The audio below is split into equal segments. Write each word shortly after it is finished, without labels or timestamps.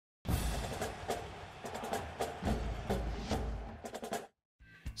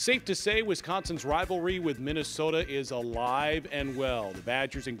Safe to say Wisconsin's rivalry with Minnesota is alive and well. The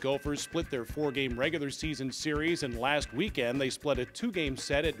Badgers and Gophers split their 4-game regular season series, and last weekend they split a 2-game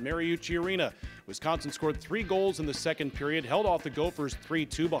set at Marinucci Arena. Wisconsin scored 3 goals in the second period, held off the Gophers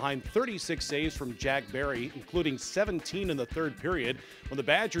 3-2 behind 36 saves from Jack Barry, including 17 in the third period, when the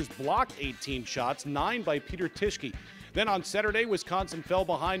Badgers blocked 18 shots, 9 by Peter Tischke. Then on Saturday, Wisconsin fell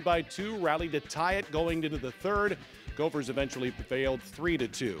behind by 2, rallied to tie it going into the third. Gophers eventually prevailed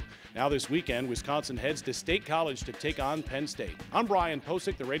 3-2. Now this weekend, Wisconsin heads to State College to take on Penn State. I'm Brian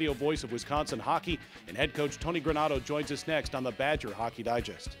Posick, the radio voice of Wisconsin hockey, and head coach Tony Granato joins us next on the Badger Hockey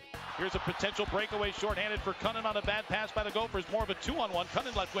Digest. Here's a potential breakaway shorthanded for Cunnin on a bad pass by the Gophers. More of a 2-on-1.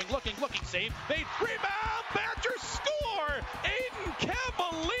 Cunnin left wing, looking, save. They rebound. Badgers score. Aiden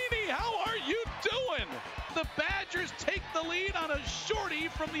Cavallini, how are you doing? The Badgers take the lead on a shorty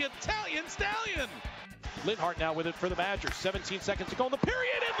from the Italian Stallion. Linhart now with it for the Badgers. 17 seconds to go in the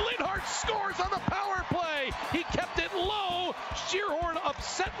period, and Linhart scores on the power play. He kept it low. Shearhorn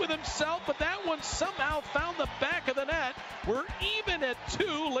upset with himself, but that one somehow found the back of the net. We're even at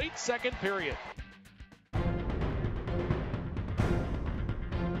 2, late second period.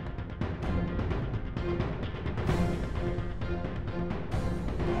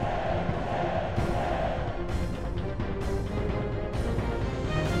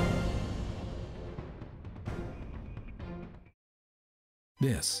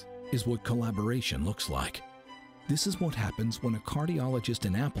 This is what collaboration looks like. This is what happens when a cardiologist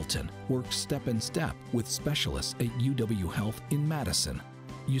in Appleton works step in step with specialists at UW Health in Madison.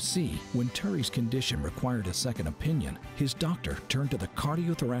 You see, when Terry's condition required a second opinion, his doctor turned to the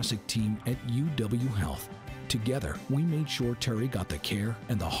cardiothoracic team at UW Health. Together, we made sure Terry got the care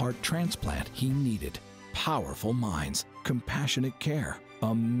and the heart transplant he needed. Powerful minds, compassionate care,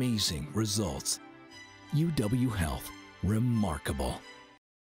 amazing results. UW Health, remarkable.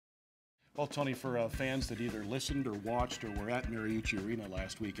 Well, Tony, for fans that either listened or watched or were at Marinucci Arena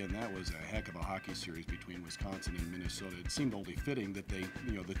last weekend, that was a heck of a hockey series between Wisconsin and Minnesota. It seemed only fitting that they,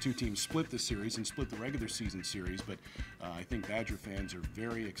 the two teams split the series and split the regular season series, but I think Badger fans are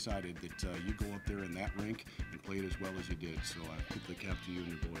very excited that you go up there in that rink and play it as well as you did. So I tip the cap to you and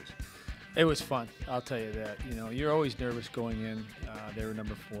your boys. It was fun, I'll tell you that. You're always nervous going in. They were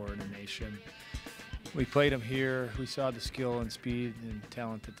number 4 in the nation. We played them here. We saw the skill and speed and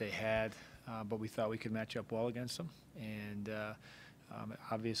talent that they had, but we thought we could match up well against them. And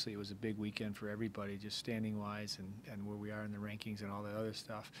obviously it was a big weekend for everybody, just standing-wise and where we are in the rankings and all that other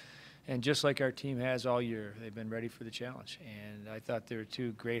stuff. And just like our team has all year, they've been ready for the challenge. And I thought there were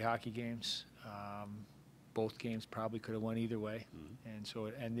 2 great hockey games. Both games probably could have went either way. And so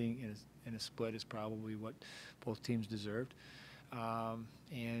it ending in a split is probably what both teams deserved. I'll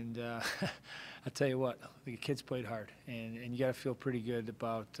tell you what, the kids played hard, and you got to feel pretty good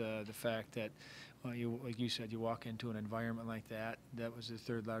about the fact that, well, like you said, you walk into an environment like that. That was the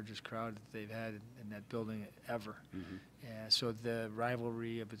 3rd largest crowd that they've had in that building ever. So the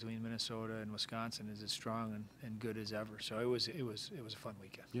rivalry between Minnesota and Wisconsin is as strong and good as ever. So it was a fun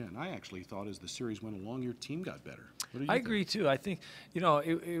weekend. Yeah, and I actually thought as the series went along, your team got better. What do you I think? agree too. I think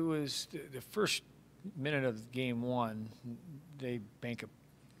it was the first minute of game 1, they bank a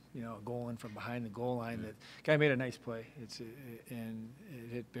goal in from behind the goal line. That guy made a nice play. And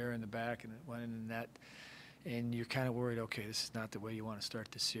it hit Bear in the back, and it went in the net. And you're kind of worried, okay, this is not the way you want to start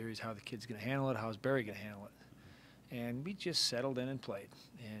this series. How the kid's going to handle it? How's Barry going to handle it? And we just settled in and played.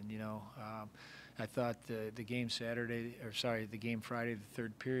 And I thought the game the game Friday, the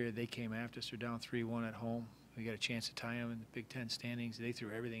 3rd period, they came after us. They're down 3-1 at home. We got a chance to tie them in the Big Ten standings. They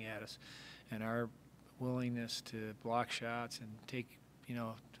threw everything at us, and our willingness to block shots and take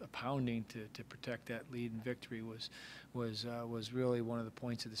a pounding to protect that lead and victory was really one of the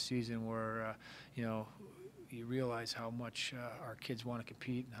points of the season where you realize how much our kids want to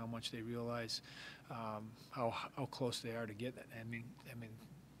compete and how much they realize how close they are to getting it. I mean,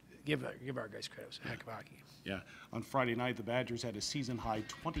 give our guys credit. It was a heck of a hockey game. Yeah. On Friday night, the Badgers had a season-high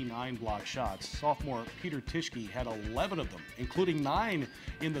 29 block shots. Sophomore Peter Tischke had 11 of them, including 9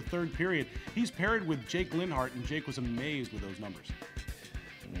 in the third period. He's paired with Jake Linhart, and Jake was amazed with those numbers.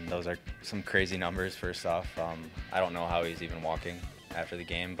 Those are some crazy numbers, first off. I don't know how he's even walking after the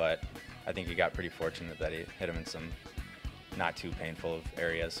game, but I think he got pretty fortunate that he hit him in some not too painful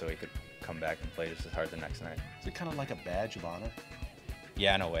areas so he could come back and play just as hard the next night. Is it kind of like a badge of honor?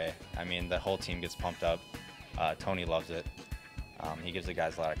 Yeah, in a way. I mean, the whole team gets pumped up. Tony loves it. He gives the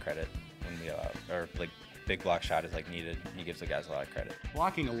guys a lot of credit when we, big block shot is like needed, he gives the guys a lot of credit.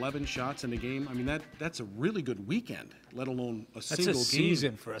 Blocking 11 shots in a game, I mean, that's a really good weekend, let alone a single game. That's a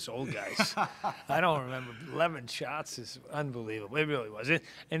season for us old guys. I don't remember. 11 shots is unbelievable. It really was.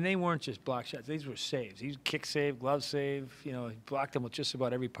 And they weren't just block shots. These were saves. He kick save, glove save. You know, he blocked them with just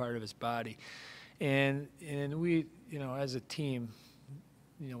about every part of his body. And we, you know, as a team,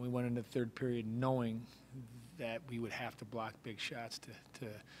 you know, we went into the third period knowing that we would have to block big shots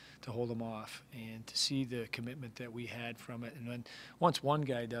to hold them off, and to see the commitment that we had from it. And when once one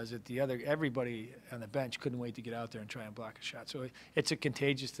guy does it, everybody on the bench couldn't wait to get out there and try and block a shot. So it's a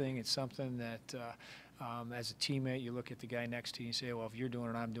contagious thing. It's something that as a teammate, you look at the guy next to you and say, well, if you're doing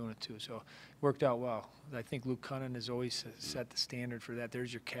it, I'm doing it too. So it worked out well. I think Luke Cunnan has always set the standard for that.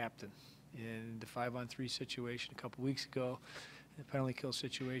 There's your captain. In the 5-on-3 situation a couple weeks ago, the penalty kill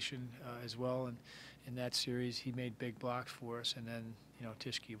situation as well, and in that series he made big blocks for us. And then, you know,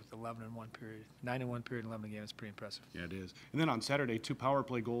 Tischke with 11 in one period, 9 in one period, 11 in the game. It's pretty impressive. Yeah, it is. And then on Saturday, 2 power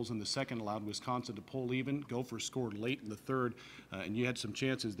play goals in the second allowed Wisconsin to pull even. Gophers scored late in the third, and you had some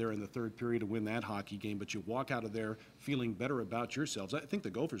chances there in the third period to win that hockey game, but you walk out of there feeling better about yourselves. I think the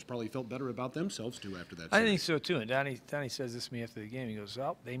Gophers probably felt better about themselves too after that series. I think so too. And Donnie says this to me after the game. He goes,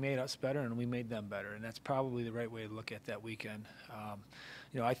 well, they made us better and we made them better, and that's probably the right way to look at that weekend.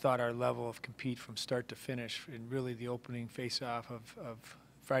 You know, I thought our level of compete from start to finish, and really the opening face-off of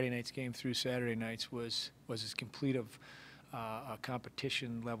Friday night's game through Saturday nights was as complete of a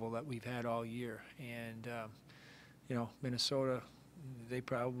competition level that we've had all year. And you know, Minnesota, they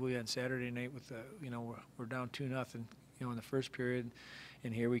probably on Saturday night with the, you know, we're down 2-0, you know, in the first period,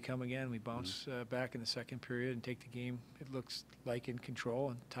 and here we come again. We bounce back in the second period and take the game, it looks like, in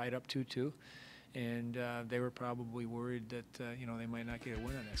control, and tied up 2-2. And they were probably worried that you know, they might not get a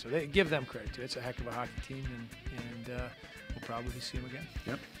win on that. So they give them credit too. It's a heck of a hockey team, and we'll probably see them again.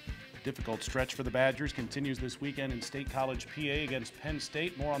 Yep. Difficult stretch for the Badgers continues this weekend in State College, PA against Penn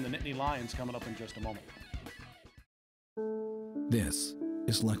State. More on the Nittany Lions coming up in just a moment. This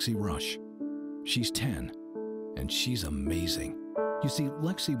is Lexi Rush. She's 10, and she's amazing. You see,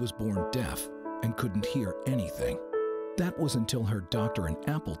 Lexi was born deaf and couldn't hear anything. That was until her doctor in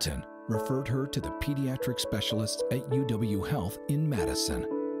Appleton referred her to the pediatric specialists at UW Health in Madison.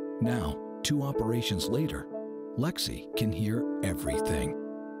 Now, 2 operations later, Lexi can hear everything.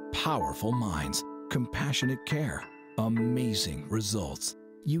 Powerful minds, compassionate care, amazing results.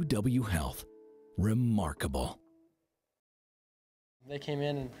 UW Health. Remarkable. They came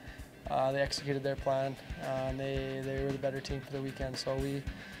in and they executed their plan. And they were the better team for the weekend. So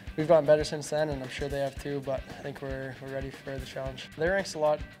we've gotten better since then, and I'm sure they have too, but I think we're ready for the challenge. Their rink's a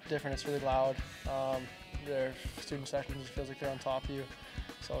lot different. It's really loud. Their student sessions, it feels like they're on top of you.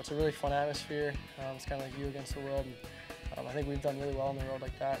 So it's a really fun atmosphere. It's kind of like you against the world. And, I think we've done really well on the road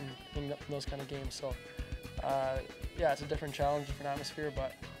like that and in those kind of games. So yeah, it's a different challenge, different atmosphere,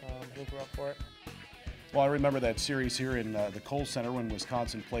 but I think we're up for it. Well, I remember that series here in the Kohl Center when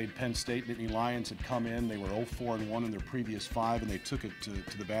Wisconsin played Penn State. Nittany Lions had come in. They were 0-4-1 in their previous 5, and they took it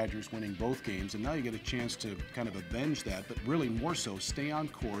to the Badgers, winning both games. And now you get a chance to kind of avenge that, but really more so stay on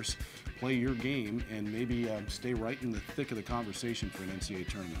course, play your game, and maybe stay right in the thick of the conversation for an NCAA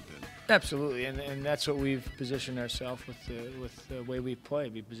tournament bid. Absolutely, and that's what we've positioned ourselves with the way we play.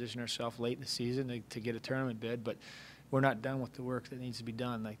 We position ourselves late in the season to get a tournament bid, but we're not done with the work that needs to be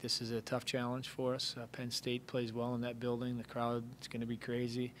done. Like, this is a tough challenge for us. Penn State plays well in that building. The crowd is going to be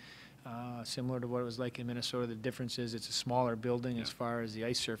crazy, similar to what it was like in Minnesota. The difference is it's a smaller building as far as the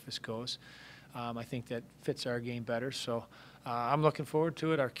ice surface goes. I think that fits our game better. So I'm looking forward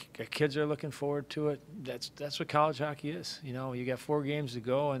to it. Our kids are looking forward to it. That's what college hockey is. You know, you got 4 games to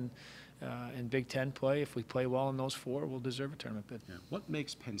go, and in Big Ten play, if we play well in those 4, we'll deserve a tournament bid. Yeah. What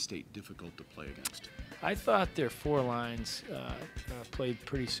makes Penn State difficult to play against? I thought their 4 lines played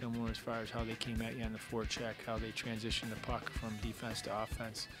pretty similar as far as how they came at you on the forecheck, how they transitioned the puck from defense to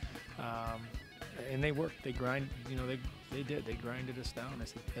offense, and they worked. They grind. You know, they did. They grinded us down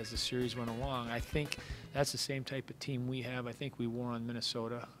as the series went along. I think that's the same type of team we have. I think we wore on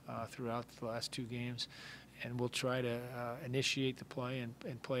Minnesota throughout the last 2 games. And we'll try to initiate the play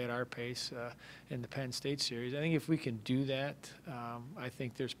and play at our pace in the Penn State series. I think if we can do that, I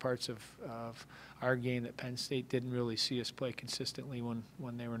think there's parts of our game that Penn State didn't really see us play consistently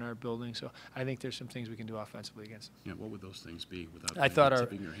when they were in our building. So I think there's some things we can do offensively against them. Yeah, what would those things be without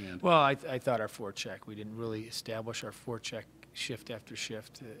tipping your hand? Well, I thought our forecheck, we didn't really establish our forecheck shift after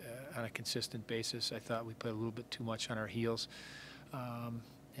shift on a consistent basis. I thought we played a little bit too much on our heels.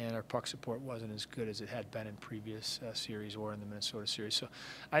 and our puck support wasn't as good as it had been in previous series or in the Minnesota series. So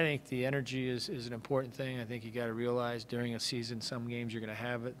I think the energy is an important thing. I think you got to realize during a season, some games you're going to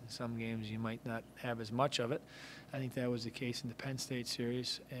have it, and some games you might not have as much of it. I think that was the case in the Penn State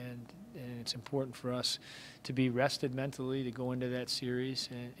series, and it's important for us to be rested mentally to go into that series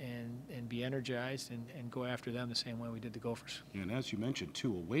and be energized and go after them the same way we did the Gophers. Yeah, and as you mentioned,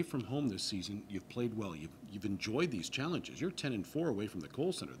 too, away from home this season, you've played well. You've enjoyed these challenges. You're 10-4 away from the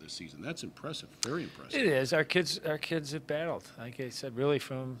Kohl Center this season. That's impressive, very impressive. It is. Our kids have battled. Like I said, really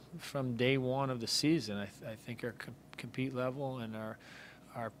from day one of the season, I think our compete level and our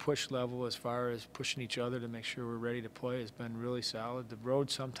push level as far as pushing each other to make sure we're ready to play has been really solid. The road,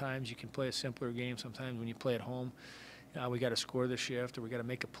 sometimes you can play a simpler game. Sometimes when you play at home, we got to score the shift or we got to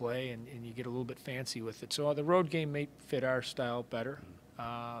make a play, and you get a little bit fancy with it. So the road game may fit our style better,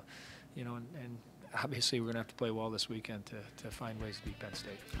 you know, and obviously we're going to have to play well this weekend to find ways to beat Penn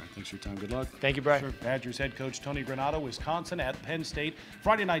State. All right, thanks for your time. Good luck. Thank you, Brian. Sure. Badgers head coach Tony Granato, Wisconsin at Penn State.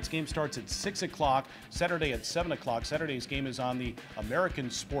 Friday night's game starts at 6 o'clock, Saturday at 7 o'clock. Saturday's game is on the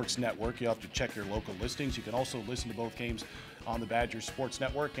American Sports Network. You'll have to check your local listings. You can also listen to both games on the Badgers Sports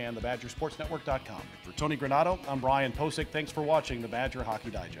Network and the BadgerSportsNetwork.com. For Tony Granato, I'm Brian Posick. Thanks for watching the Badger Hockey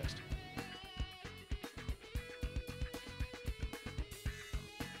Digest.